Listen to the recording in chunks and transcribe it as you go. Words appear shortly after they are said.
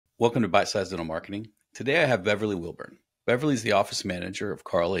Welcome to Bite Size Dental Marketing. Today I have Beverly Wilburn. Beverly is the office manager of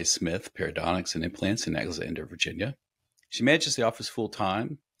Karl A. Periodontics and Implants in Alexandria, Virginia. She manages the office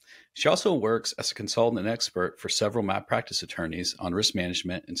full-time. She also works as a consultant and expert for several malpractice attorneys on risk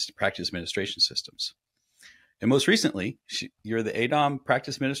management and practice administration systems. And most recently, you're the AADOM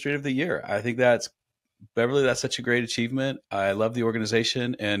Practice Administrator of the Year. I think Beverly, that's such a great achievement. I love the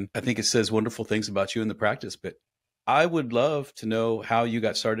organization, and I think it says wonderful things about you in the practice. But I would love to know how you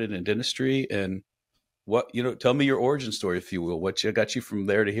got started in dentistry and tell me your origin story, if you will, what got you from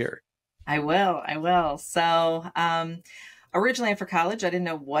there to here. I will. So, originally after college, I didn't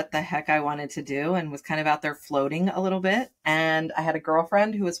know what the heck I wanted to do and was kind of out there floating a little bit. And I had a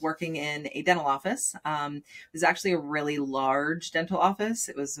girlfriend who was working in a dental office. It was actually a really large dental office.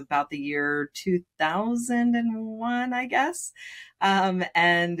 It was about the year 2001, I guess.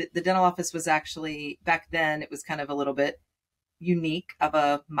 And the dental office was actually, back then, it was kind of a little bit unique of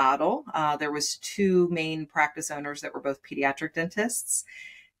a model. There was two main practice owners that were both pediatric dentists.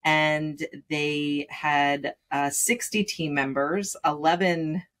 And they had 60 team members,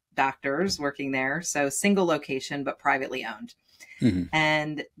 11 doctors working there. So single location, but privately owned. Mm-hmm.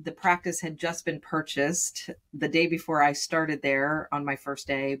 And the practice had just been purchased the day before I started there on my first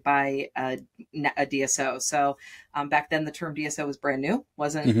day by a DSO. So back then the term DSO was brand new,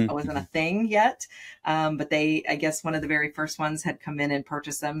 wasn't a thing yet. But I guess one of the very first ones had come in and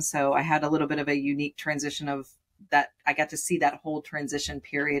purchased them. So I had a little bit of a unique transition of that. I got to see that whole transition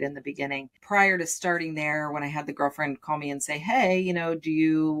period in the beginning. Prior to starting there, when I had the girlfriend call me and say, hey, do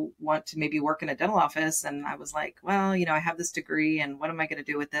you want to maybe work in a dental office? And I was like, well, I have this degree and what am I going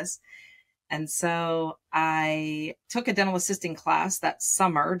to do with this? And so I took a dental assisting class that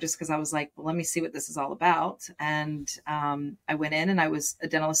summer just because I was like, well, let me see what this is all about. And I went in and I was a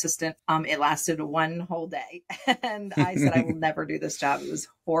dental assistant. It lasted one whole day. And I said, I will never do this job. It was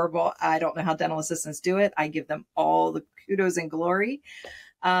horrible. I don't know how dental assistants do it. I give them all the kudos and glory.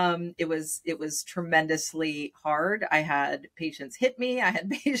 It was tremendously hard. I had patients hit me. I had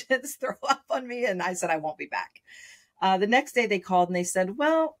patients throw up on me. And I said, I won't be back. The next day they called and they said,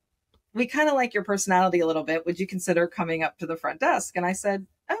 well, we kind of like your personality a little bit. Would you consider coming up to the front desk? And I said,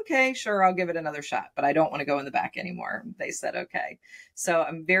 okay, sure. I'll give it another shot, but I don't want to go in the back anymore. They said, okay. So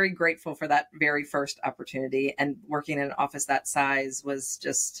I'm very grateful for that very first opportunity. And working in an office that size was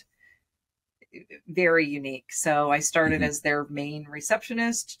just very unique. So I started as their main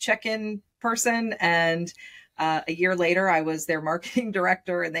receptionist, check-in person, and a year later, I was their marketing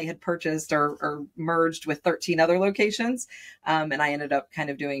director, and they had purchased or merged with 13 other locations. And I ended up kind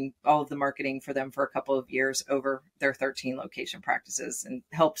of doing all of the marketing for them for a couple of years over their 13 location practices, and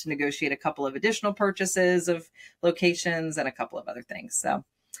helped negotiate a couple of additional purchases of locations and a couple of other things. So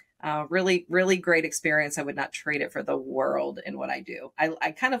really, really great experience. I would not trade it for the world in what I do.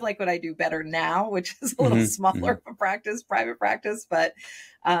 I kind of like what I do better now, which is a little smaller of a practice, private practice, but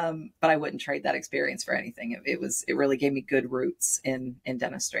I wouldn't trade that experience for anything. It really gave me good roots in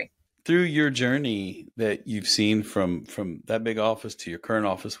dentistry. Through your journey that you've seen from that big office to your current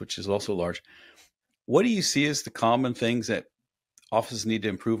office, which is also large, what do you see as the common things that offices need to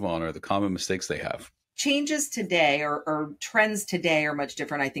improve on, or the common mistakes they have? Changes today or trends today are much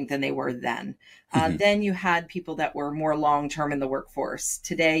different, I think, than they were then. Then you had people that were more long-term in the workforce.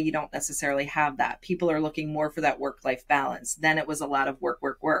 Today, you don't necessarily have that. People are looking more for that work-life balance. Then it was a lot of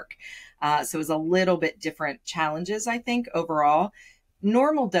work. So it was a little bit different challenges, I think, overall.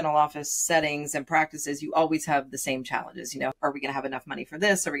 Normal dental office settings and practices, you always have the same challenges. Are we going to have enough money for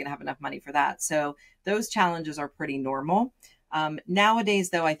this? Are we going to have enough money for that? So those challenges are pretty normal.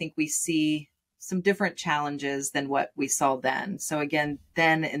 Nowadays, though, I think we see some different challenges than what we saw then. So again,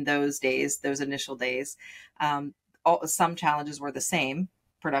 then in those days, those initial days, some challenges were the same: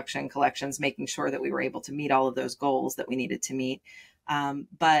 production, collections, making sure that we were able to meet all of those goals that we needed to meet.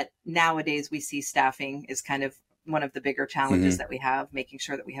 But nowadays we see staffing is kind of one of the bigger challenges that we have, making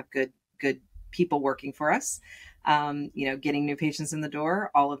sure that we have good people working for us. Getting new patients in the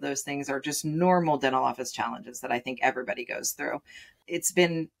door, all of those things are just normal dental office challenges that I think everybody goes through. It's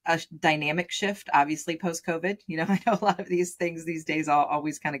been a dynamic shift, obviously, post-COVID. I know a lot of these things these days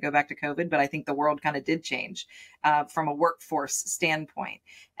always kind of go back to COVID, but I think the world kind of did change from a workforce standpoint.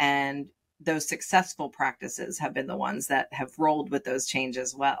 And those successful practices have been the ones that have rolled with those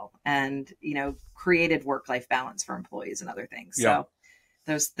changes well, and, created work-life balance for employees and other things. Yeah. So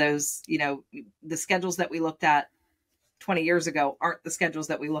those, the schedules that we looked at 20 years ago aren't the schedules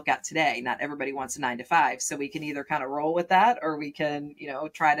that we look at today. Not everybody wants a 9 to 5. So we can either kind of roll with that, or we can,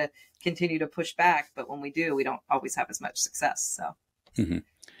 try to continue to push back. But when we do, we don't always have as much success. So,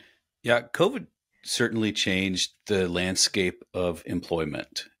 yeah, COVID certainly changed the landscape of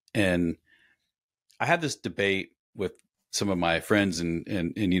employment. And I had this debate with some of my friends and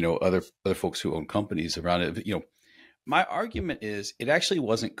other folks who own companies around it. My argument is it actually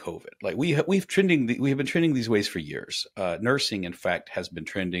wasn't COVID. Like we have been trending these ways for years. Nursing, in fact, has been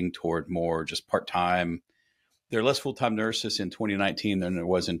trending toward more just part-time. There are less full-time nurses in 2019 than there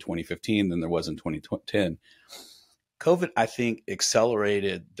was in 2015 than there was in 2010. COVID, I think,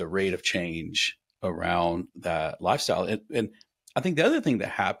 accelerated the rate of change around that lifestyle. And I think the other thing that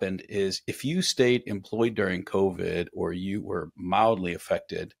happened is if you stayed employed during COVID or you were mildly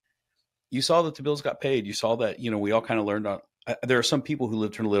affected, you saw that the bills got paid. You saw that, we all kind of learned there are some people who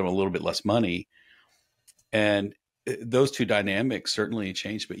trying to live on a little bit less money. And those two dynamics certainly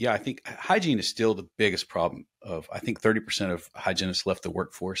changed. But yeah, I think hygiene is still the biggest problem I think 30% of hygienists left the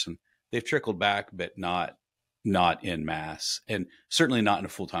workforce, and they've trickled back, but not en masse, and certainly not in a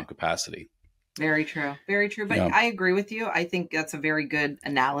full-time capacity. Very true. Very true. But I agree with you. I think that's a very good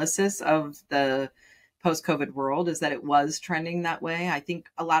analysis of the post-COVID world, is that it was trending that way. I think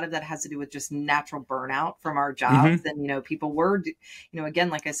a lot of that has to do with just natural burnout from our jobs. And, people were, again,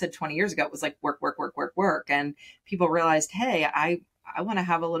 like I said, 20 years ago, it was like work, work, work, work, work. And people realized, hey, I want to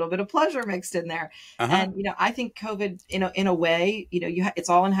have a little bit of pleasure mixed in there. And, I think COVID, in a way, it's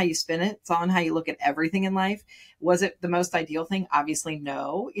all in how you spin it. It's all in how you look at everything in life. Was it the most ideal thing? Obviously,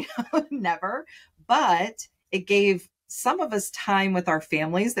 no, never. But it gave some of us time with our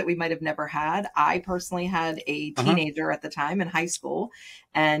families that we might have never had. I personally had a teenager at the time in high school,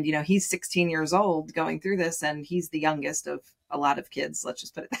 and, he's 16 years old going through this, and he's the youngest of a lot of kids. Let's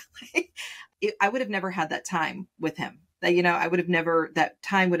just put it that way. I would have never had that time with him. That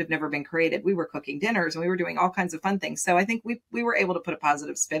time would have never been created. We were cooking dinners and we were doing all kinds of fun things. So I think we were able to put a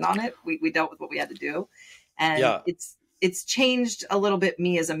positive spin on it. We dealt with what we had to do. And it's changed a little bit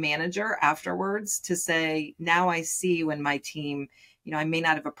me as a manager afterwards to say, now I see when my team, I may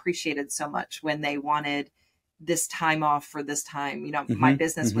not have appreciated so much when they wanted this time off for this time. My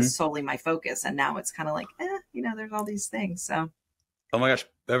business was solely my focus. And now it's kind of like, there's all these things. So. Oh my gosh,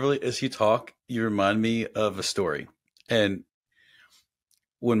 Beverly, as you talk, you remind me of a story. And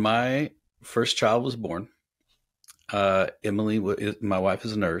when my first child was born, Emily, my wife,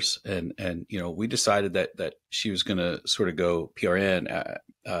 is a nurse, and we decided that she was going to sort of go PRN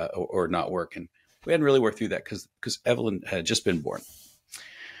or not work, and we hadn't really worked through that because Evelyn had just been born.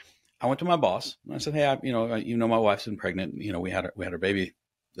 I went to my boss and I said, "Hey, my wife's been pregnant. We had our baby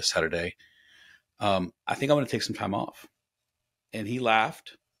this Saturday. I think I'm going to take some time off." And he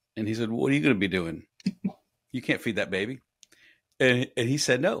laughed and he said, "What are you going to be doing? You can't feed that baby." And he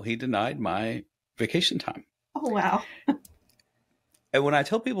said no. He denied my vacation time. Oh, wow. And when I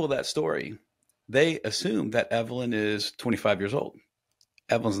tell people that story, they assume that Evelyn is 25 years old.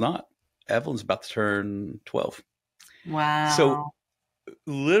 Evelyn's not. Evelyn's about to turn 12. Wow. So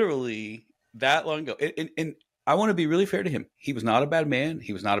literally that long ago. And I want to be really fair to him. He was not a bad man.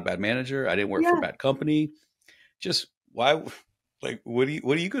 He was not a bad manager. I didn't work for a bad company. Just why? Like, what are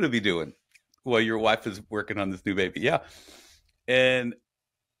you going to be doing while your wife is working on this new baby? Yeah. And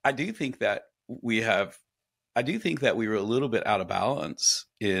I do think that we were a little bit out of balance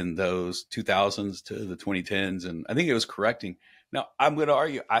in those 2000s to the 2010s. And I think it was correcting. Now, I'm going to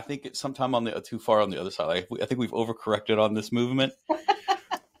argue, I think it's sometime too far on the other side. I think we've overcorrected on this movement.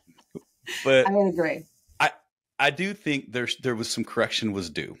 But I would agree. I do think there was some correction was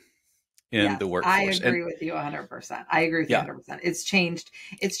due in the workforce. I agree with you 100%. I agree with you 100%. It's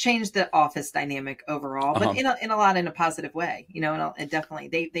changed the office dynamic overall, but in a positive way, and definitely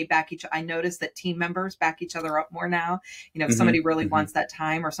they back I noticed that team members back each other up more now. If somebody really wants that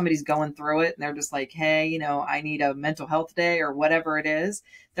time or somebody's going through it and they're just like, hey, I need a mental health day or whatever it is,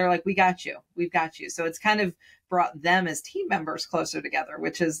 they're like, we've got you. So it's kind of brought them as team members closer together,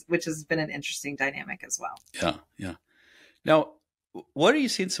 which has been an interesting dynamic as well. Yeah. Now, what are you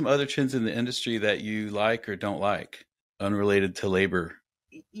seeing some other trends in the industry that you like or don't like, unrelated to labor?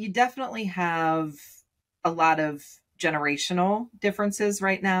 You definitely have a lot of generational differences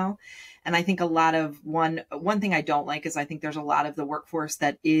right now. And I think a lot of one thing I don't like is I think there's a lot of the workforce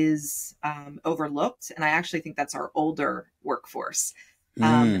that is overlooked. And I actually think that's our older workforce.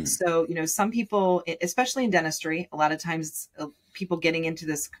 So, some people, especially in dentistry, a lot of times people getting into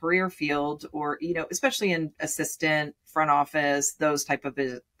this career field or, especially in assistant, front office, those type of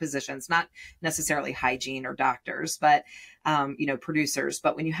positions, not necessarily hygiene or doctors, but, producers.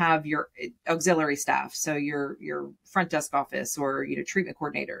 But when you have your auxiliary staff, so your front desk office or, treatment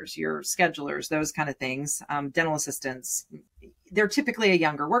coordinators, your schedulers, those kind of things, dental assistants, they're typically a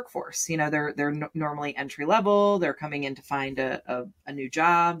younger workforce. They're normally entry level. They're coming in to find a new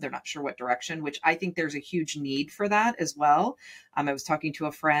job. They're not sure what direction, which I think there's a huge need for that as well. I was talking to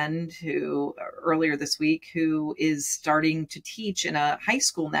a friend who earlier this week who is starting to teach in a high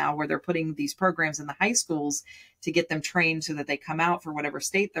school now, where they're putting these programs in the high schools to get them trained so that they come out for whatever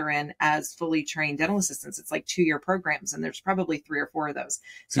state they're in as fully trained dental assistants. It's like 2-year programs, and there's probably 3 or 4 of those.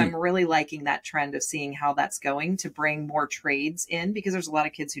 So I'm really liking that trend of seeing how that's going to bring more trades in, because there's a lot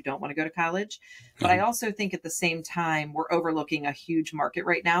of kids who don't want to go to college. But I also think at the same time, we're overlooking a huge market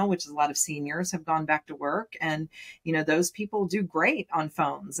right now, which is a lot of seniors have gone back to work. And, those people do great on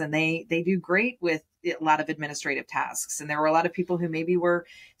phones, and they do great with a lot of administrative tasks. And there were a lot of people who maybe were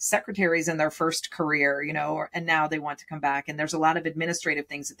secretaries in their first career, and now they want to come back. And there's a lot of administrative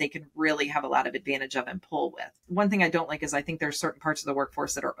things that they can really have a lot of advantage of and pull with. One thing I don't like is I think there's certain parts of the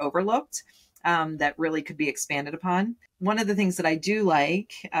workforce that are overlooked, that really could be expanded upon. One of the things that I do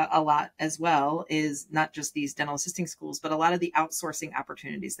like a lot as well is not just these dental assisting schools, but a lot of the outsourcing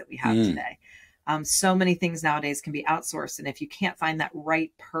opportunities that we have today. So many things nowadays can be outsourced. And if you can't find that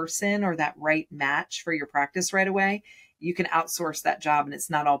right person or that right match for your practice right away, you can outsource that job, and it's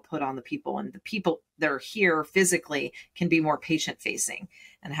not all put on the people. And the people that are here physically can be more patient facing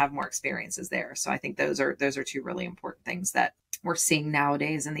and have more experiences there. So I think those are 2 really important things that we're seeing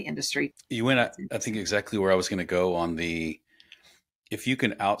nowadays in the industry. You went, I think, exactly where I was going to go on if you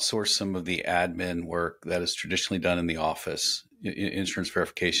can outsource some of the admin work that is traditionally done in the office, insurance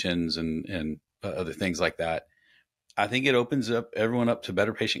verifications and other things like that, I think it opens up everyone up to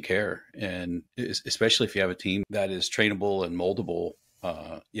better patient care. And especially if you have a team that is trainable and moldable.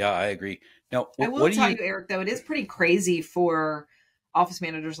 Yeah, I agree. Now, I will tell you, Eric, though, it is pretty crazy for office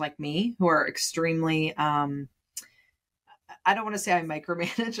managers like me who are extremely, I don't want to say I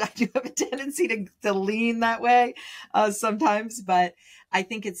micromanage. I do have a tendency to lean that way sometimes, but I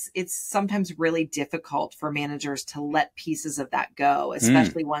think it's sometimes really difficult for managers to let pieces of that go,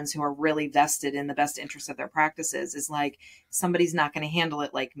 especially ones who are really vested in the best interest of their practices. Is like, somebody's not going to handle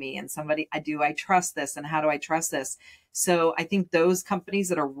it like me, and I trust this, and how do I trust this? So I think those companies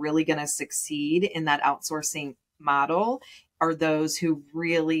that are really going to succeed in that outsourcing model are those who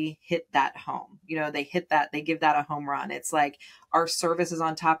really hit that home. They hit that, they give that a home run. It's like, our service is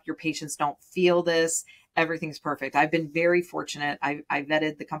on top. Your patients don't feel this. Everything's perfect. I've been very fortunate. I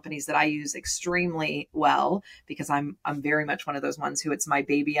vetted the companies that I use extremely well, because I'm very much one of those ones who it's my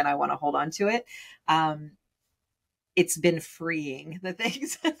baby and I want to hold on to it. It's been freeing, the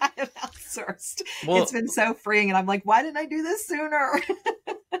things that I have outsourced. Well, it's been so freeing. And I'm like, why didn't I do this sooner?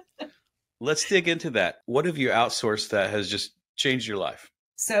 Let's dig into that. What have you outsourced that has just changed your life?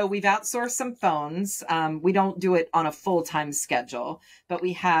 So we've outsourced some phones. We don't do it on a full-time schedule, but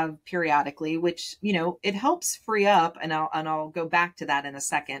we have periodically, which, it helps free up. And I'll go back to that in a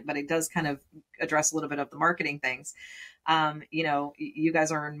second, but it does kind of address a little bit of the marketing things. You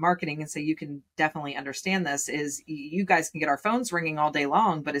guys are in marketing, and so you can definitely understand this. Is you guys can get our phones ringing all day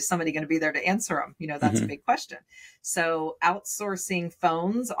long, but is somebody going to be there to answer them? That's a big question. So outsourcing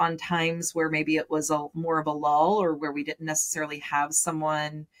phones on times where maybe it was more of a lull, or where we didn't necessarily have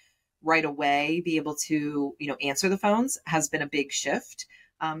someone right away be able to, answer the phones, has been a big shift.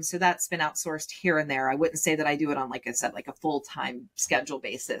 So that's been outsourced here and there. I wouldn't say that I do it on, like I said, like a full-time schedule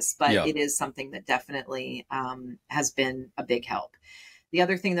basis, but it is something that definitely has been a big help. The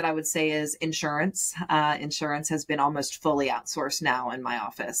other thing that I would say is insurance. Insurance has been almost fully outsourced now in my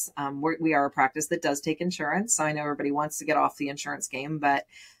office. We are a practice that does take insurance. So I know everybody wants to get off the insurance game, but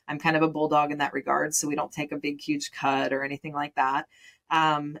I'm kind of a bulldog in that regard. So we don't take a big, huge cut or anything like that.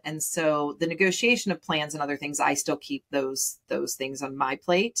 And so the negotiation of plans and other things, I still keep those things on my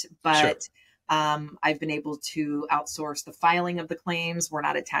plate, but I've been able to outsource the filing of the claims. We're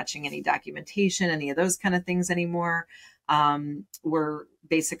not attaching any documentation, any of those kind of things anymore. We're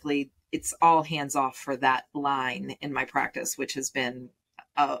basically, it's all hands off for that line in my practice, which has been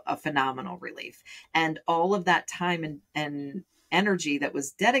a phenomenal relief. And all of that time and energy that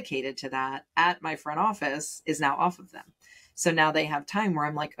was dedicated to that at my front office is now off of them. So now they have time where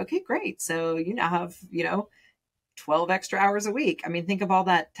I'm like, okay, great. So you now have, 12 extra hours a week. I mean, think of all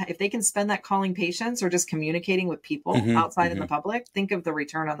that. If they can spend that calling patients or just communicating with people outside in the public, think of the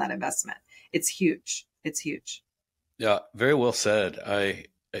return on that investment. It's huge. It's huge. Yeah, very well said.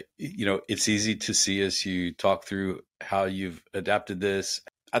 It's easy to see as you talk through how you've adapted this.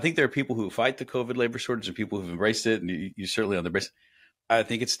 I think there are people who fight the COVID labor shortage and people who've embraced it, and you certainly on the embrace. I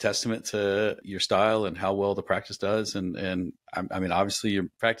think it's a testament to your style and how well the practice does. And I mean, obviously you're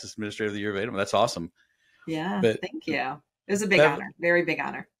practice administrator of the year of AADOM. That's awesome. Yeah. Thank you. It was a big honor, very big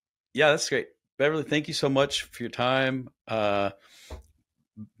honor. Yeah, that's great. Beverly, thank you so much for your time.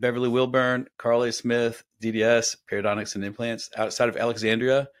 Beverly Wilburn, Karl A. Smith, DDS, Periodontics and Implants. Outside of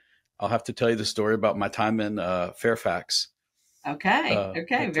Alexandria, I'll have to tell you the story about my time in Fairfax.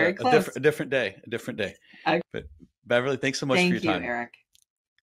 Okay. Very close. A different day. Okay. But Beverly, thanks so much for your time. Thank you, Eric.